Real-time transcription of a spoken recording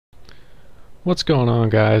What's going on,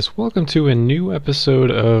 guys? Welcome to a new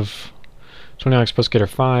episode of 29 Pro Skater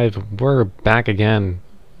 5. We're back again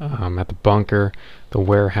at the bunker, the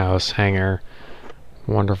warehouse hangar,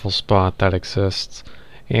 wonderful spot that exists.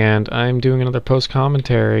 And I'm doing another post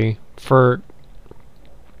commentary for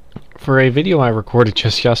a video I recorded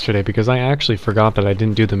just yesterday because I actually forgot that I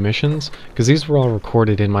didn't do the missions because these were all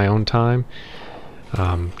recorded in my own time.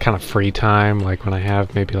 Kind of free time, like when I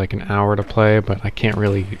have maybe like an hour to play, but I can't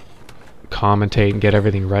really commentate and get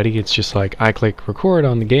everything ready. It's just like I click record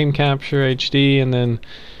on the game capture HD and then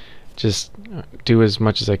just do as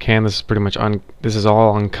much as I can. This is pretty much this is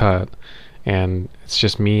all uncut and it's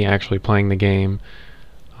just me actually playing the game.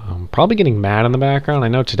 Probably getting mad in the background. I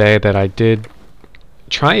know today that I did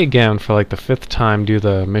try again for like the 5th time do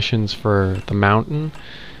the missions for the mountain,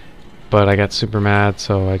 but I got super mad,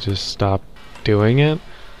 so I just stopped doing it.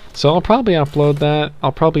 So I'll probably upload that.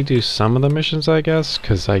 I'll probably do some of the missions, I guess,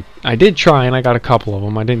 because I did try and I got a couple of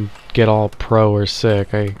them. I didn't get all pro or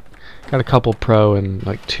sick. I got a couple pro and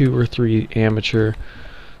like 2 or 3 amateur.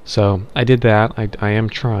 So I did that. I am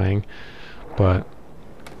trying, but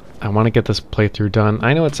I want to get this playthrough done.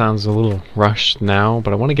 I know it sounds a little rushed now,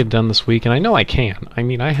 but I want to get it done this week, and I know I can. I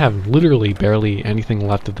mean, I have literally barely anything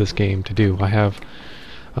left of this game to do. I have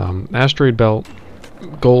asteroid belt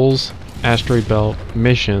goals, asteroid belt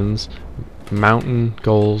missions, mountain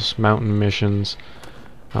goals, mountain missions,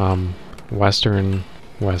 western,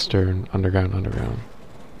 underground.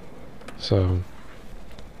 So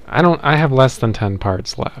I have less than 10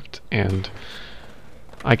 parts left, and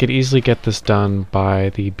I could easily get this done by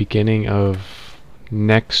the beginning of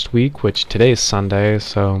next week, which today is Sunday,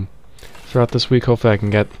 so throughout this week hopefully I can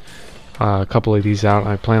get a couple of these out.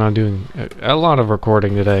 I plan on doing a lot of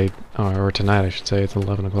recording today, or tonight I should say. It's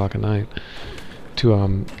 11 o'clock at night,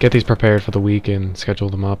 to get these prepared for the week and schedule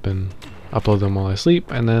them up and upload them while I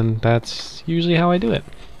sleep, and then that's usually how I do it.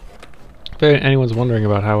 If anyone's wondering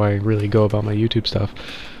about how I really go about my YouTube stuff,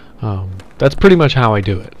 that's pretty much how I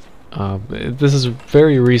do it. This is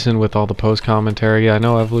very recent with all the post commentary. I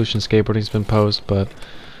know Evolution Skateboarding's been post, but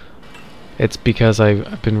it's because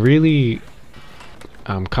I've been really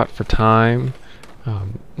cut for time,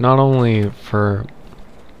 not only for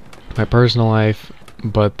my personal life,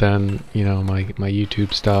 but then, you know, my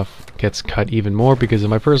YouTube stuff gets cut even more because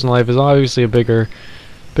my personal life is obviously a bigger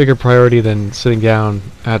priority than sitting down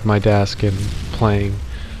at my desk and playing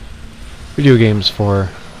video games for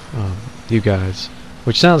you guys,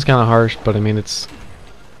 which sounds kind of harsh, but I mean it's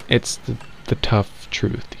the tough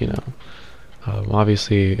truth, you know.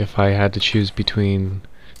 Obviously, if I had to choose between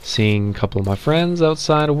seeing a couple of my friends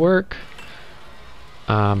outside of work,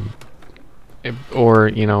 or,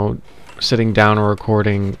 you know, sitting down and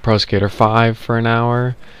recording Pro Skater 5 for an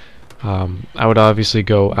hour, I would obviously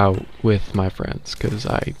go out with my friends because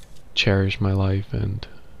I cherish my life and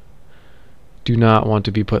do not want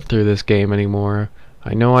to be put through this game anymore.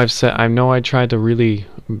 I know I tried to really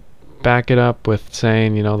back it up with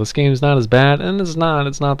saying, you know, this game's not as bad, and it's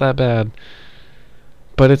not that bad,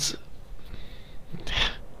 but it's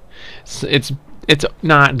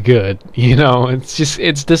not good, you know.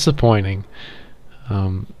 It's disappointing.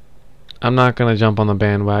 I'm not gonna jump on the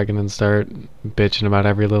bandwagon and start bitching about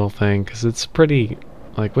every little thing, because it's pretty,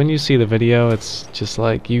 like, when you see the video, it's just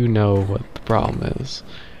like, you know what the problem is,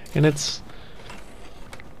 and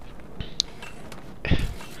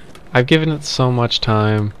I've given it so much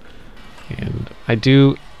time, and I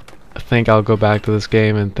do think I'll go back to this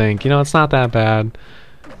game and think, you know, it's not that bad.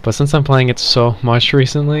 But since I'm playing it so much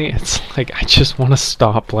recently, it's like I just want to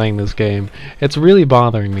stop playing this game. It's really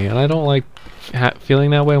bothering me, and I don't like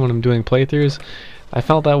feeling that way when I'm doing playthroughs. I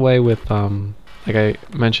felt that way with, like I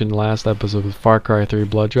mentioned last episode with Far Cry 3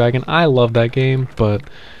 Blood Dragon. I love that game, but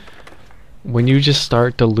when you just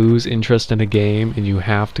start to lose interest in a game and you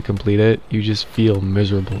have to complete it, you just feel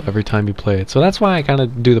miserable every time you play it. So that's why I kind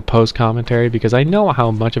of do the post commentary, because I know how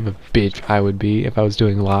much of a bitch I would be if I was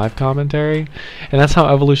doing live commentary. And that's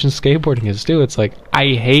how Evolution Skateboarding is too. It's like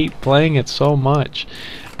I hate playing it so much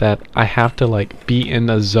that I have to like be in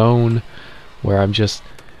a zone where I'm just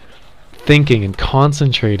thinking and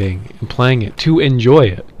concentrating and playing it to enjoy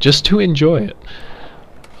it, just to enjoy it.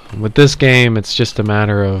 With this game, it's just a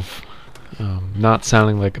matter of not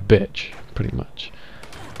sounding like a bitch, pretty much.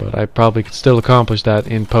 But I probably could still accomplish that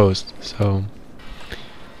in post, so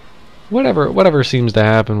whatever seems to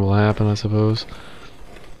happen will happen, I suppose.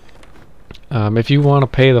 If you want to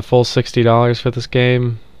pay the full $60 for this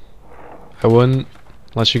game, I wouldn't,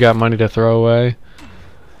 unless you got money to throw away.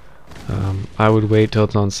 I would wait till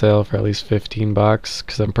it's on sale for at least $15,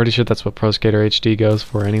 because I'm pretty sure that's what Pro Skater HD goes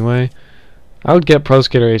for anyway. I would get Pro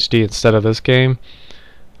Skater HD instead of this game.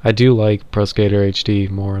 I do like Pro Skater HD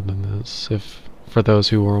more than this, if for those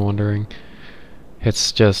who were wondering.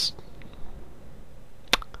 It's just,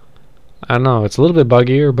 I don't know, it's a little bit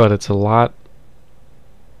buggier, but it's a lot,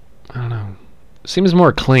 I don't know, seems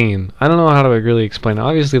more clean. I don't know how to really explain it.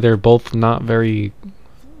 Obviously they're both not very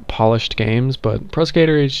polished games, but Pro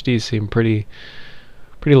Skater HD seem pretty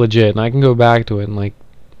legit, and I can go back to it and like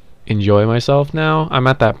enjoy myself now. I'm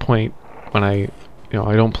at that point when I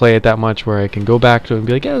don't play it that much where I can go back to it and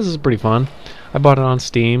be like, yeah, this is pretty fun. I bought it on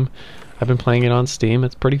Steam. I've been playing it on Steam.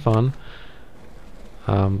 It's pretty fun.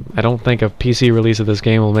 I don't think a PC release of this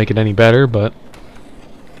game will make it any better, but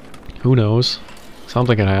who knows?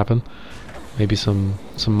 Something can happen. Maybe some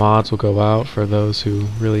mods will go out for those who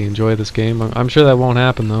really enjoy this game. I'm sure that won't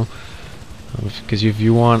happen though, because if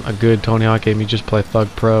you want a good Tony Hawk game, you just play Thug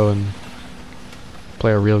Pro and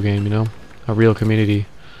play a real game, a real community.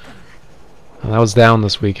 And that was down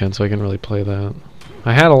this weekend, so I couldn't really play that.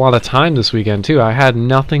 I had a lot of time this weekend too. I had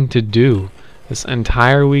nothing to do this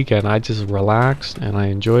entire weekend. I just relaxed and I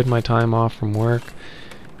enjoyed my time off from work,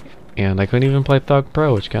 and I couldn't even play Thug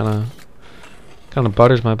Pro, which kind of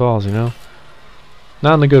butters my balls, Not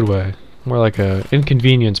in a good way, more like a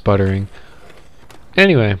inconvenience buttering.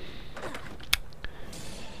 Anyway,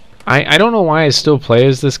 I don't know why I still play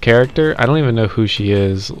as this character. I don't even know who she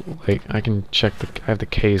is. Like, I can check I have the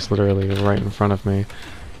case literally right in front of me.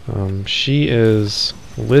 She is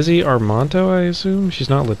Lizzie Armanto, I assume? She's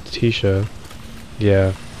not Letitia.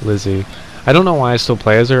 Yeah, Lizzie. I don't know why I still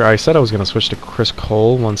play as her. I said I was going to switch to Chris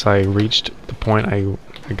Cole once I reached the point I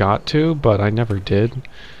got to, but I never did.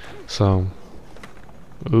 So,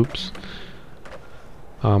 oops.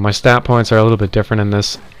 My stat points are a little bit different in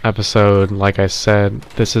this episode. Like I said,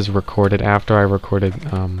 this is recorded after I recorded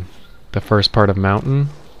the first part of Mountain.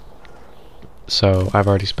 So I've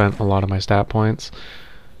already spent a lot of my stat points.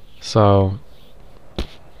 So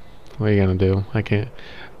what are you gonna do? I can't.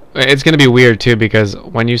 It's gonna be weird too, because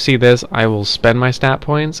when you see this, I will spend my stat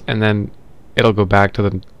points and then it'll go back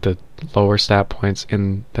to the lower stat points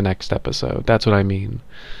in the next episode. That's what I mean.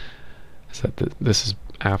 Is that this is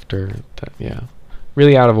after that? Yeah.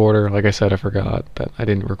 Really out of order. Like I said, I forgot that I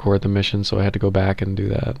didn't record the mission, so I had to go back and do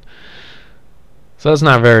that. So that's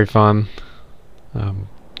not very fun,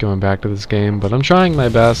 going back to this game, but I'm trying my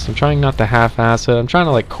best. I'm trying not to half-ass it. I'm trying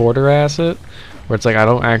to like quarter-ass it, where it's like I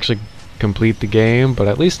don't actually complete the game, but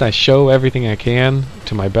at least I show everything I can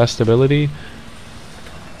to my best ability.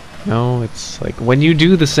 It's like when you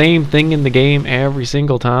do the same thing in the game every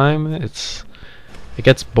single time, it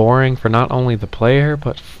gets boring for not only the player,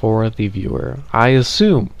 but for the viewer. I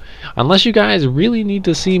assume. Unless you guys really need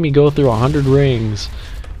to see me go through 100 rings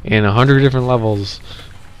in 100 different levels,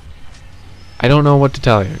 I don't know what to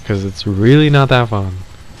tell you, because it's really not that fun.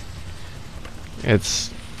 It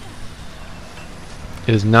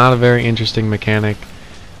is not a very interesting mechanic,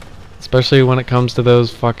 especially when it comes to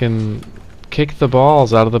those fucking kick the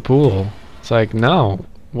balls out of the pool. It's like, no,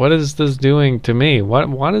 what is this doing to me?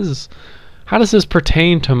 How does this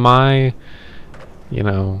pertain to my,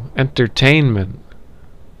 entertainment?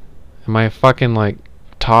 Am I a fucking, like,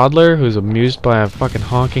 toddler who's amused by a fucking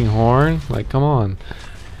honking horn? Like, come on.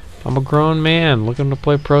 I'm a grown man looking to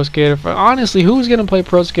play Pro Skater 5. Honestly, who's gonna play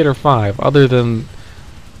Pro Skater 5 other than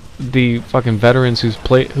the fucking veterans who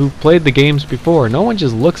played the games before? No one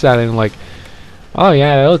just looks at it and like, oh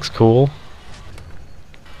yeah, that looks cool.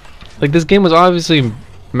 Like, this game was obviously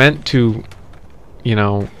meant to,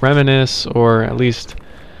 reminisce, or at least,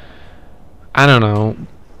 I don't know,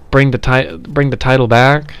 bring the title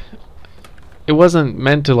back. It wasn't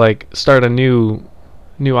meant to like start a new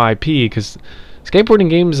IP, because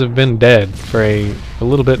skateboarding games have been dead for a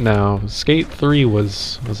little bit now. Skate 3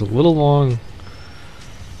 was a little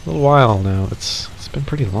while now. It's been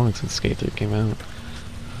pretty long since Skate 3 came out.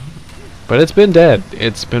 But it's been dead.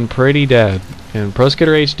 It's been pretty dead. And Pro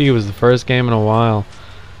Skater HD was the first game in a while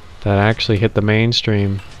that actually hit the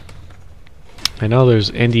mainstream. I know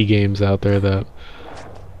there's indie games out there that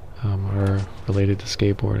are related to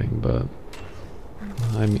skateboarding, but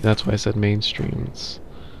I mean, that's why I said mainstream.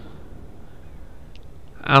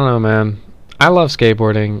 I don't know, man. I love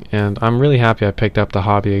skateboarding, and I'm really happy I picked up the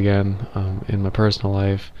hobby again in my personal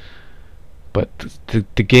life. But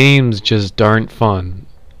the games just aren't fun,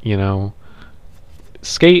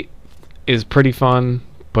 Skate is pretty fun,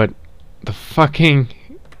 but the fucking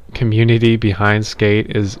community behind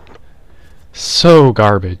Skate is so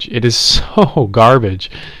garbage. It is so garbage.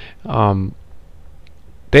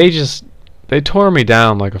 They tore me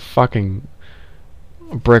down like a fucking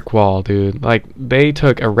brick wall, dude. Like, they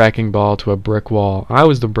took a wrecking ball to a brick wall. I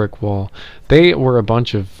was the brick wall. They were a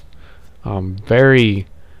bunch of very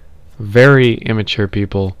very immature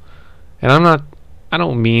people. And I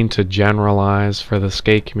don't mean to generalize for the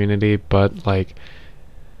skate community, but like,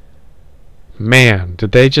 man,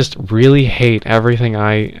 did they just really hate everything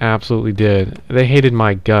I absolutely did. They hated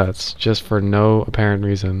my guts just for no apparent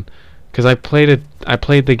reason. Because I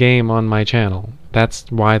played the game on my channel. That's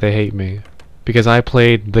why they hate me. Because I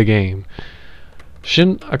played the game.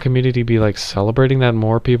 Shouldn't a community be like celebrating that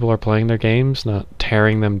more people are playing their games, not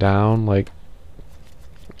tearing them down like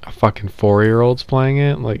a fucking 4-year-old's playing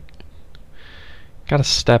it? Like, gotta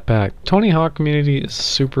step back. Tony Hawk community is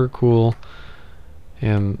super cool,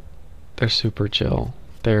 and they're super chill.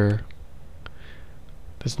 There's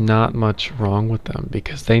not much wrong with them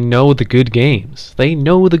because they know the good games. They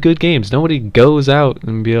know the good games. Nobody goes out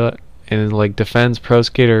and like defends Pro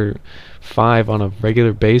Skater 5 on a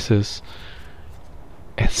regular basis.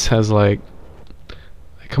 It says like,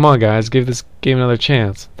 come on guys, give this game another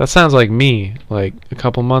chance. That sounds like me, like a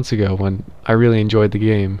couple months ago when I really enjoyed the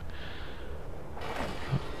game.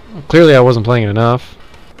 Clearly I wasn't playing it enough.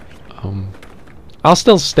 I'll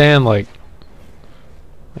still stand like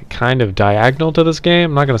kind of diagonal to this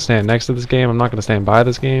game. I'm not going to stand next to this game. I'm not going to stand by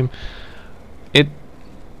this game.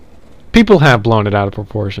 People have blown it out of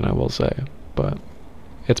proportion, I will say, but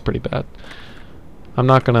it's pretty bad. I'm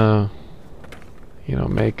not going to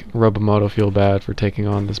make Robomoto feel bad for taking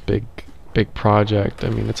on this big project. I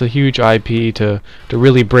mean, it's a huge IP to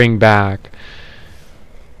really bring back,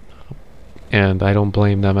 and I don't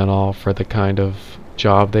blame them at all for the kind of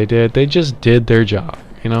job they did. They just did their job,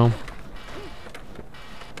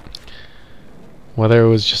 whether it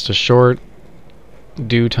was just a short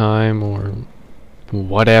due time or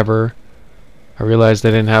whatever. I realized they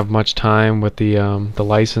didn't have much time with the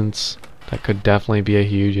license. That could definitely be a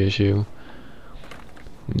huge issue.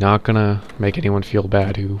 Not gonna make anyone feel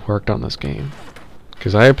bad who worked on this game,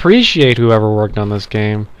 because I appreciate whoever worked on this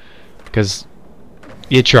game, because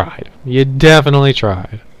you tried. You definitely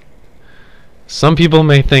tried. Some people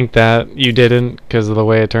may think that you didn't because of the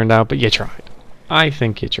way it turned out, but you tried. I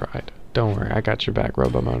think you tried. Don't worry, I got your back,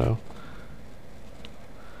 Robomoto.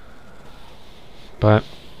 But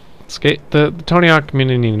the Tony Hawk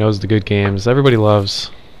community knows the good games. Everybody loves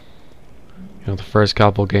the first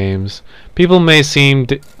couple games. People may seem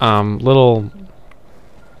little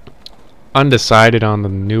undecided on the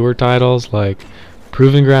newer titles like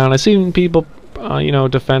Proving Ground. I've seen people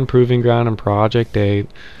defend Proving Ground and Project 8.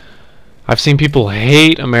 I've seen people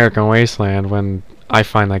hate American Wasteland when I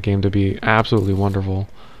find that game to be absolutely wonderful.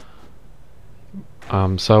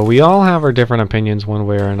 So we all have our different opinions one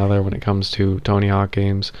way or another when it comes to Tony Hawk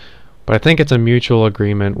games, but I think it's a mutual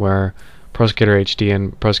agreement where Pro Skater HD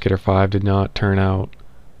and Pro Skater 5 did not turn out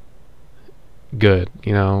good,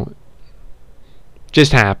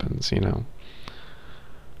 just happens,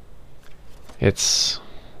 It's,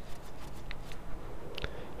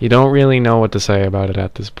 you don't really know what to say about it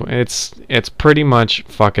at this point. It's pretty much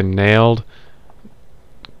fucking nailed.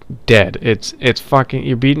 Dead. It's fucking,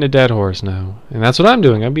 you're beating a dead horse now. And that's what I'm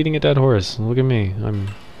doing. I'm beating a dead horse. Look at me. I'm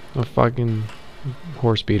a fucking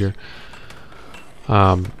horse beater.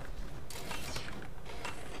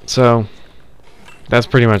 So that's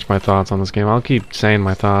pretty much my thoughts on this game. I'll keep saying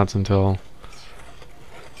my thoughts until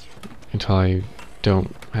I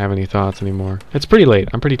don't have any thoughts anymore. It's pretty late.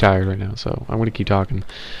 I'm pretty tired right now, so I'm gonna keep talking.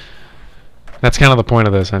 That's kind of the point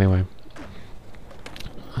of this anyway.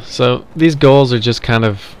 So these goals are just kind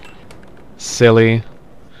of silly.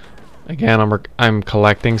 Again, I'm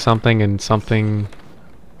collecting something, and something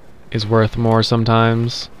is worth more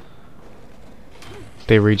sometimes.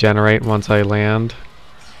 They regenerate once I land.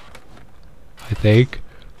 I think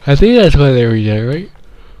that's why they regenerate.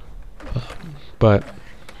 But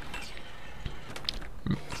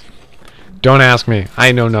don't ask me.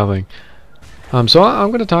 I know nothing. So I'm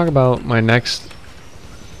going to talk about my next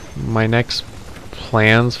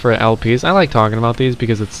plans for LPs. I like talking about these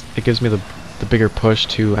because it gives me the bigger push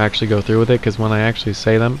to actually go through with it, because when I actually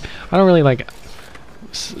say them, I don't really like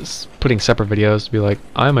putting separate videos to be like,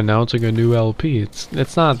 I'm announcing a new LP.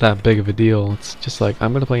 It's not that big of a deal. It's just like,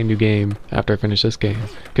 I'm gonna play a new game after I finish this game,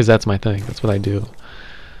 because that's my thing. That's what I do.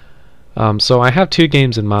 So I have 2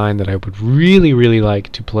 games in mind that I would really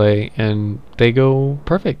like to play, and they go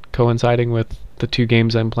perfect, coinciding with the 2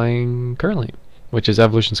 games I'm playing currently, which is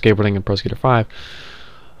Evolution Skateboarding and Pro Skater 5.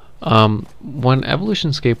 When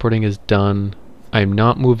Evolution Skateboarding is done, I'm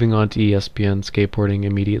not moving on to ESPN Skateboarding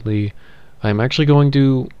immediately. I'm actually going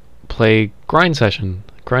to play Grind Session.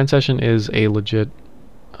 Grind Session is a legit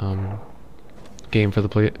game for the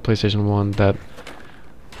PlayStation 1 that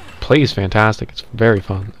plays fantastic. It's very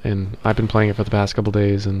fun, and I've been playing it for the past couple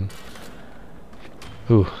days, and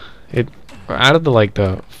out of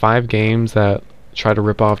the 5 games that try to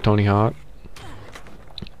rip off Tony Hawk,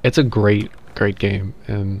 it's a great game,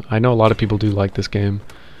 and I know a lot of people do like this game,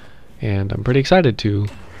 and I'm pretty excited to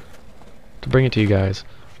bring it to you guys.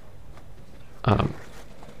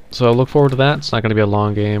 So I look forward to that. It's not going to be a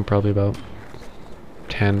long game, probably about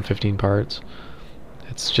 10-15 parts.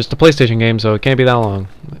 It's just a PlayStation game, so it can't be that long.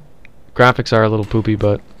 Graphics are a little poopy,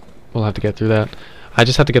 but we'll have to get through that. I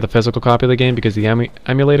just have to get the physical copy of the game because the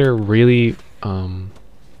emulator really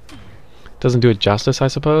doesn't do it justice, I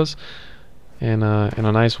suppose, in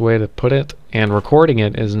a nice way to put it. And recording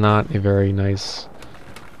it is not a very nice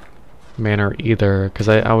manner either, because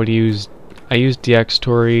I use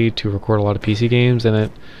DxTory to record a lot of PC games,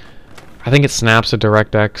 and I think it snaps to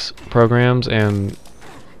DirectX programs, and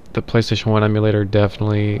the PlayStation 1 emulator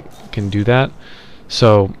definitely can do that.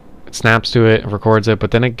 So it snaps to it, records it,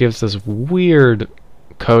 but then it gives this weird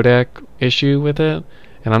codec issue with it.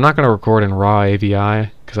 And I'm not going to record in raw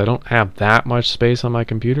AVI because I don't have that much space on my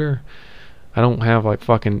computer. I don't have like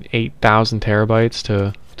fucking 8,000 terabytes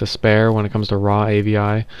to spare when it comes to raw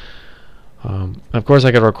AVI. Of course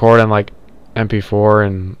I could record on like MP4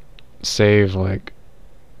 and save like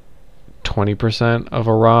 20% of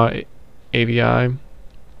a raw AVI,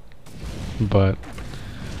 but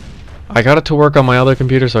I got it to work on my other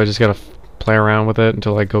computer, so I just gotta play around with it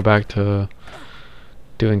until I go back to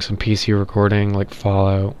doing some PC recording like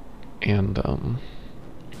Fallout and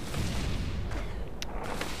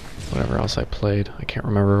whatever else I played. I can't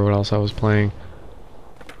remember what else I was playing.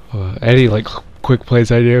 Any like quick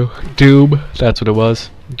plays I do. Doom, that's what it was.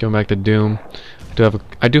 Going back to Doom.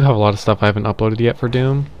 I do have a lot of stuff I haven't uploaded yet for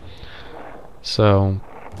Doom. So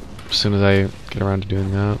as soon as I get around to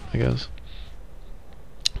doing that, I guess.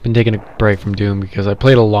 Been taking a break from Doom because I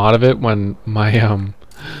played a lot of it when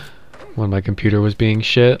my computer was being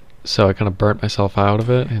shit, so I kind of burnt myself out of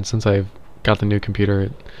it, and since I've got the new computer,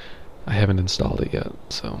 I haven't installed it yet,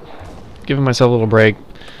 so giving myself a little break.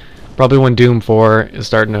 Probably when Doom 4 is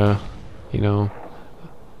starting to, you know,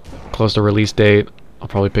 close to release date, I'll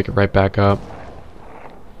probably pick it right back up.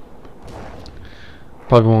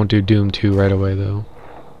 Probably won't do Doom 2 right away though,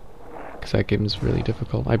 because that game is really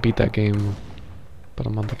difficult. I beat that game about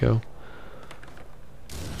a month ago.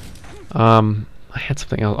 I had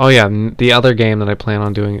something else. Oh yeah, the other game that I plan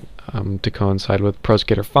on doing to coincide with Pro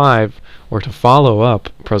Skater 5, or to follow up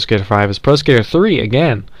Pro Skater 5, is Pro Skater 3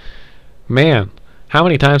 again. Man, how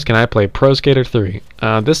many times can I play Pro Skater 3?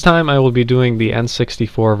 This time I will be doing the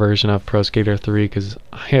N64 version of Pro Skater 3 because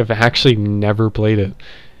I have actually never played it.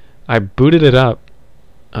 I booted it up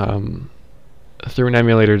through an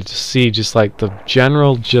emulator to see just like the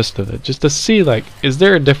general gist of it, just to see like, is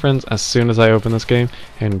there a difference as soon as I open this game?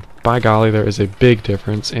 And by golly, there is a big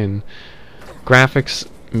difference in graphics,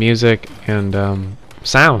 music, and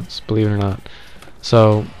sounds, believe it or not.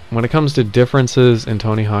 So when it comes to differences in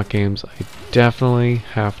Tony Hawk games, I definitely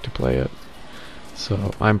have to play it.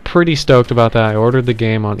 So I'm pretty stoked about that. I ordered the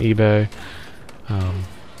game on eBay.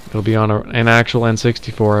 It'll be on an actual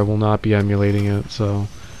N64. I will not be emulating it, so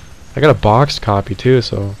I got a boxed copy too,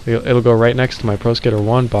 so it'll go right next to my Pro Skater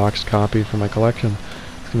 1 boxed copy for my collection.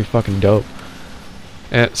 It's gonna be fucking dope.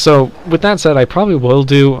 So with that said, I probably will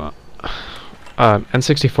do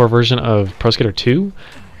N64 version of Pro Skater 2.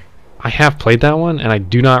 I have played that one, and I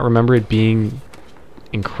do not remember it being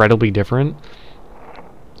incredibly different.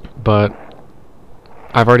 But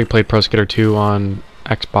I've already played Pro Skater 2 on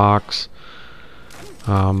Xbox,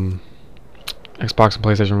 Xbox and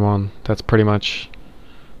PlayStation 1. That's pretty much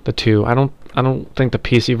the two. I don't think the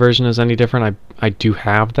PC version is any different. I do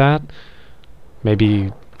have that.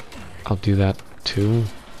 Maybe I'll do that too.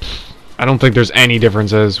 I don't think there's any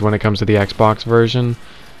differences when it comes to the Xbox version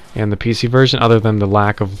and the PC version, other than the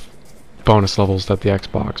lack of bonus levels that the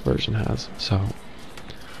Xbox version has. So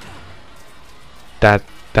that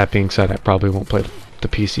being said, I probably won't play the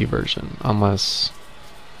PC version unless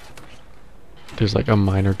there's like a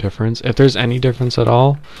minor difference. If there's any difference at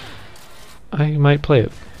all, I might play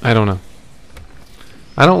it. I don't know.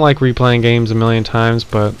 I don't like replaying games a million times,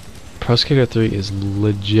 but Pro Skater 3 is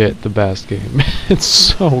legit the best game. It's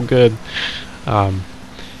so good. And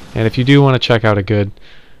if you do want to check out a good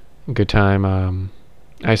time,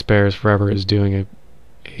 Ice Bears Forever is doing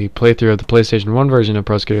a playthrough of the PlayStation 1 version of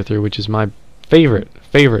Pro Skater 3, which is my favorite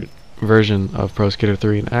version of Pro Skater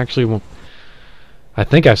 3. And actually, I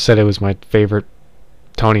think I've said it was my favorite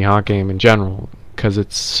Tony Hawk game in general, because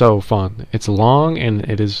it's so fun. It's long, and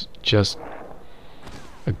it is just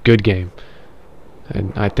a good game.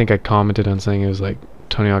 And I think I commented on saying it was like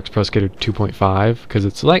Tony Hawk's Pro Skater 2.5, because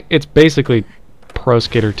it's basically Pro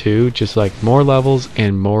Skater 2, just like more levels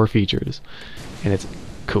and more features, and it's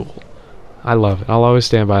cool. I love it. I'll always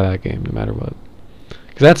stand by that game no matter what.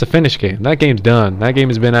 Because that's a finished game. That game's done. That game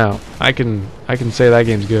has been out. I can say that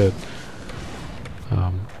game's good.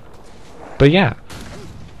 But yeah,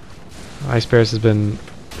 Ice Bears is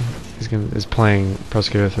playing Pro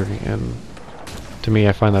Skater 3, and to me,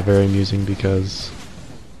 I find that very amusing because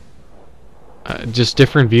just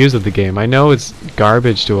different views of the game. I know it's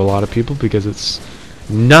garbage to a lot of people because it's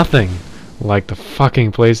nothing like the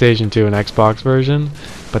fucking PlayStation 2 and Xbox version,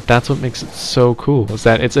 but that's what makes it so cool, is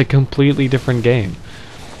that it's a completely different game.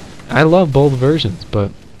 I love both versions,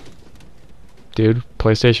 but dude,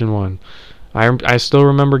 PlayStation 1. I still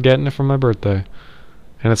remember getting it for my birthday.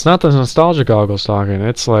 And it's not the nostalgia goggles talking,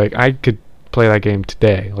 it's like I could play that game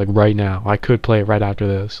today, like right now. I could play it right after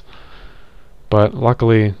this. But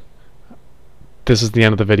luckily, this is the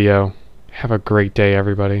end of the video. Have a great day,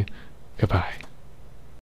 everybody. Goodbye.